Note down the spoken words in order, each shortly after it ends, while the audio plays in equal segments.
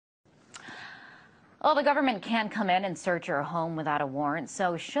Well, the government can't come in and search your home without a warrant,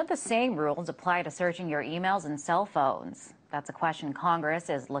 so should the same rules apply to searching your emails and cell phones? That's a question Congress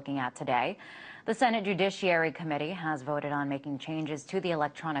is looking at today. The Senate Judiciary Committee has voted on making changes to the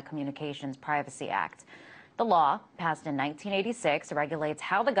Electronic Communications Privacy Act. The law, passed in 1986, regulates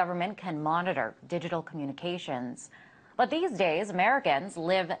how the government can monitor digital communications. But these days, Americans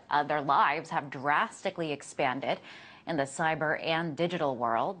their lives have drastically expanded in the cyber and digital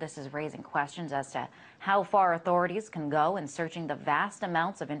world. This is raising questions as to how far authorities can go in searching the vast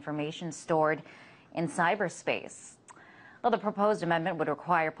amounts of information stored in cyberspace. Well, the proposed amendment would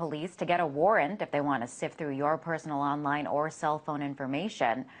require police to get a warrant if they want to sift through your personal online or cell phone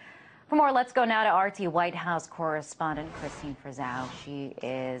information. For more, let's go now to RT White House correspondent Christine Frizzell. She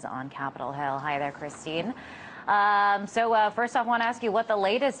is on Capitol Hill. Hi there, Christine. First off, I want to ask you what the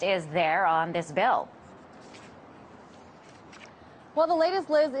latest is there on this bill. Well, the latest,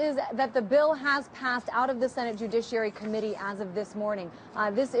 Liz, is that the bill has passed out of the Senate Judiciary Committee as of this morning.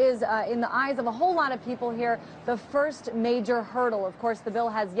 This is, in the eyes of a whole lot of people here, the first major hurdle. Of course, the bill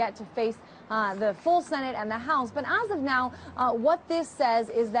has yet to face the full Senate and the House. But as of now, what this says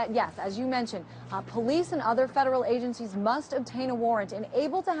is that, yes, as you mentioned, police and other federal agencies must obtain a warrant in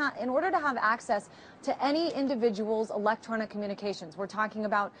order to have access to any individual's electronic communications. We're talking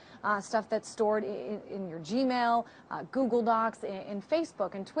about stuff that's stored in your Gmail, Google Docs, in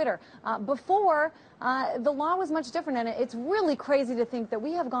Facebook and Twitter. Before, the law was much different, and it's really crazy to think that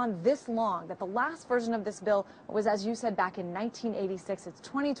we have gone this long, that the last version of this bill was, as you said, back in 1986. It's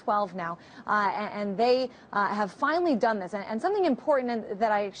 2012 now, and they have finally done this. And something important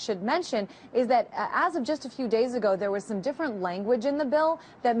that I should mention is that as of just a few days ago, there was some different language in the bill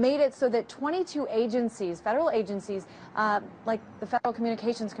that made it so that 22 agencies, federal agencies, like the Federal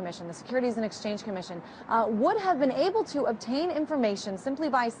Communications Commission, the Securities and Exchange Commission, would have been able to obtain information simply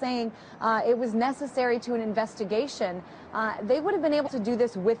by saying it was necessary to an investigation. They would have been able to do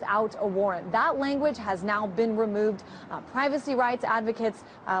this without a warrant. That language has now been removed. Privacy rights advocates,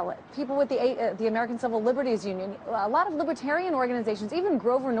 people with the American Civil Liberties Union, a lot of libertarian organizations, even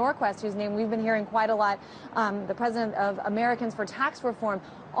Grover Norquist, whose name we've been hearing quite a lot, the president of Americans for Tax Reform.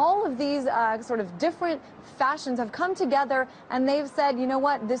 All of these sort of different fashions have come together, and they've said, you know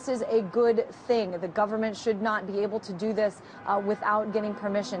what, this is a good thing. The government should not be able to do this without getting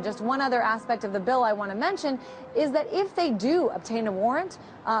permission. Just one other aspect of the bill I want to mention is that if they do obtain a warrant,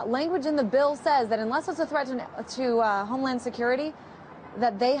 language in the bill says that unless it's a threat to Homeland Security,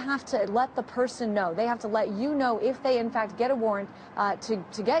 that they have to let the person know. They have to let you know if they, in fact, get a warrant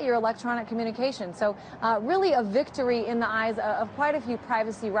to get your electronic communication. So really a victory in the eyes of quite a few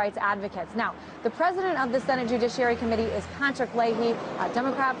privacy rights advocates. Now, the president of the Senate Judiciary Committee is Patrick Leahy, a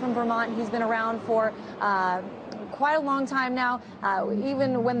Democrat from Vermont. He's been around for quite a long time now.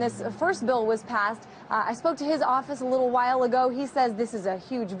 Even when this first bill was passed, I spoke to his office a little while ago. He says this is a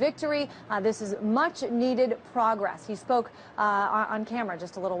huge victory. This is much needed progress. He spoke on camera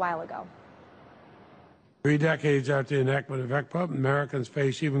just a little while ago. 3 decades after the enactment of ECPA, Americans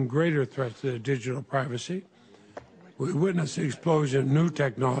face even greater threats to their digital privacy. We witnessed the explosion of new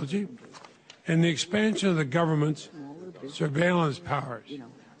technology and the expansion of the government's surveillance powers.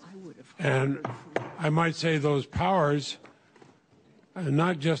 And I might say those powers are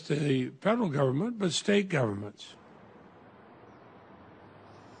not just the federal government, but state governments.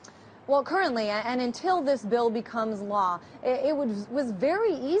 Well, currently, and until this bill becomes law, it was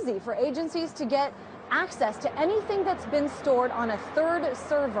very easy for agencies to get access to anything that's been stored on a third-party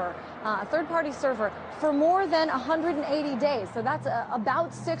server for more than 180 days. So that's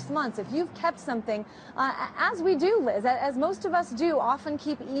about 6 months. If you've kept something, as we do, Liz, as most of us do, often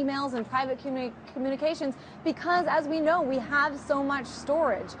keep emails and private communications because, as we know, we have so much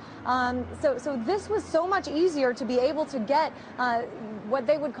storage. So this was so much easier to be able to get what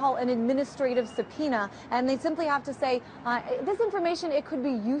they would call an administrative subpoena, and they simply have to say, this information, it could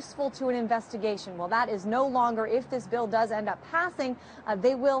be useful to an investigation. Well, that is no longer, if this bill does end up passing,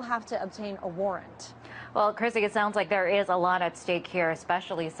 they will have to obtain a warrant. Well, Chrissy, it sounds like there is a lot at stake here,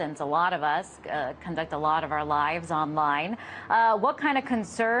 especially since a lot of us conduct a lot of our lives online. What kind of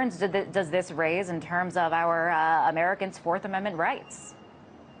concerns does this raise in terms of our Americans' Fourth Amendment rights?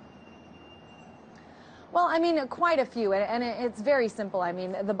 Well, I mean, quite a few, and it's very simple. I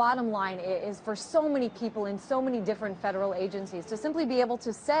mean, the bottom line is for so many people in so many different federal agencies to simply be able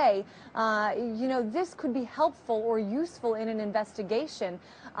to say, you know, this could be helpful or useful in an investigation.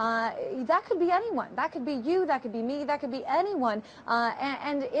 That could be anyone. That could be you. That could be me. That could be anyone.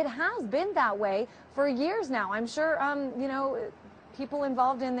 And it has been that way for years now. I'm sure, you know, people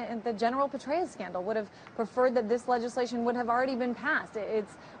involved in the General Petraeus scandal would have preferred that this legislation would have already been passed.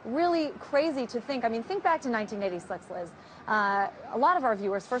 It's really crazy to think. I mean, think back to 1986, Liz. A lot of our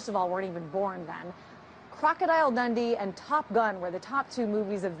viewers, first of all, weren't even born then. Crocodile Dundee and Top Gun were the top two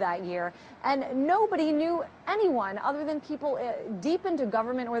movies of that year, and nobody knew anyone other than people deep into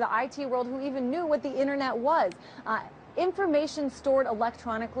government or the IT world who even knew what the internet was. Information stored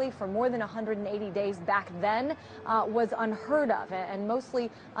electronically for more than 180 days back then was unheard of, and mostly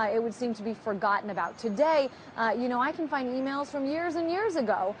it would seem to be forgotten about. Today, you know, I can find emails from years and years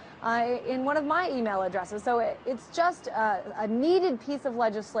ago in one of my email addresses. So it's just a needed piece of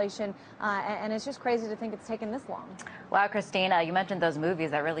legislation, and it's just crazy to think it's taken this long. Wow, Christina, you mentioned those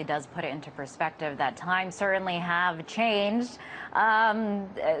movies. That really does put it into perspective that times certainly have changed.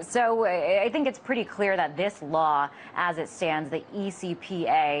 So I think it's pretty clear that this law, as it stands, the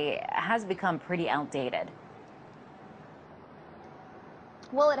ECPA, has become pretty outdated.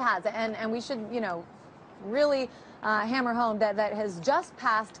 Well, it has, and we should, you know, really hammer home that has just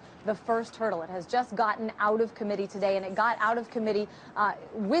passed the first hurdle. It has just gotten out of committee today, and it got out of committee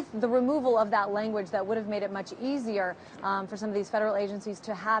with the removal of that language that would have made it much easier for some of these federal agencies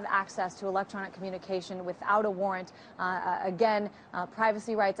to have access to electronic communication without a warrant. Again,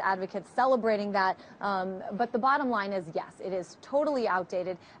 privacy rights advocates celebrating that. But the bottom line is, yes, it is totally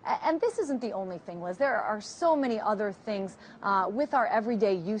outdated. And this isn't the only thing, Liz. There are so many other things with our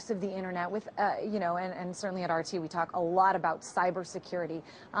everyday use of the internet, with, you know, and certainly at RT we talk a lot about cybersecurity.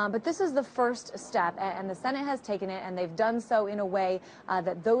 But this is the first step, and the Senate has taken it, and they've done so in a way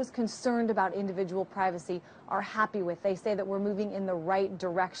that those concerned about individual privacy are happy with. They say that we're moving in the right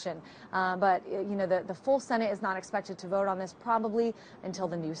direction. But, you know, the full Senate is not expected to vote on this probably until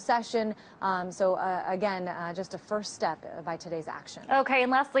the new session. So, again, just a first step by today's action. Okay,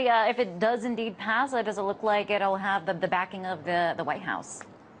 and lastly, if it does indeed pass, does it look like it'll have the backing of the White House?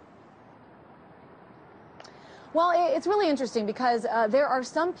 Well, it's really interesting because there are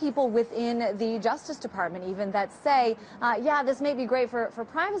some people within the Justice Department even that say, yeah, this may be great for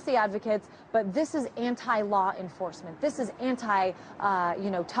privacy advocates, but this is anti-law enforcement. This is you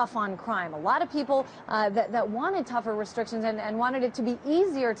know, tough on crime. A lot of people that wanted tougher restrictions and wanted it to be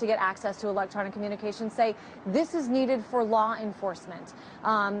easier to get access to electronic communication say this is needed for law enforcement.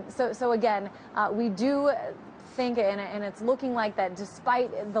 So again, we do think, and it's looking like that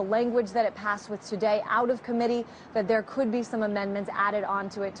despite the language that it passed with today out of committee, that there could be some amendments added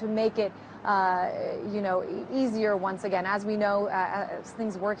onto it to make it, you know, easier once again. As we know, as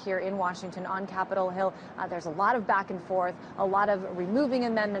things work here in Washington on Capitol Hill, there's a lot of back and forth, a lot of removing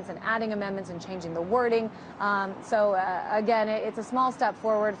amendments and adding amendments and changing the wording. So again, it's a small step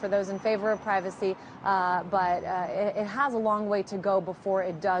forward for those in favor of privacy, but it has a long way to go before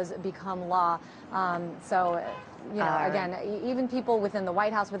it does become law. So, you know, again, even people within the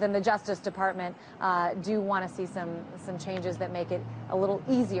White House, within the Justice Department, do want to see some changes that make it a little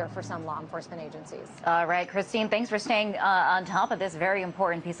easier for some law enforcement agencies. All right, Christine, thanks for staying on top of this very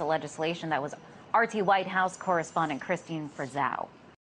important piece of legislation. That was RT White House correspondent Christine Frizzell.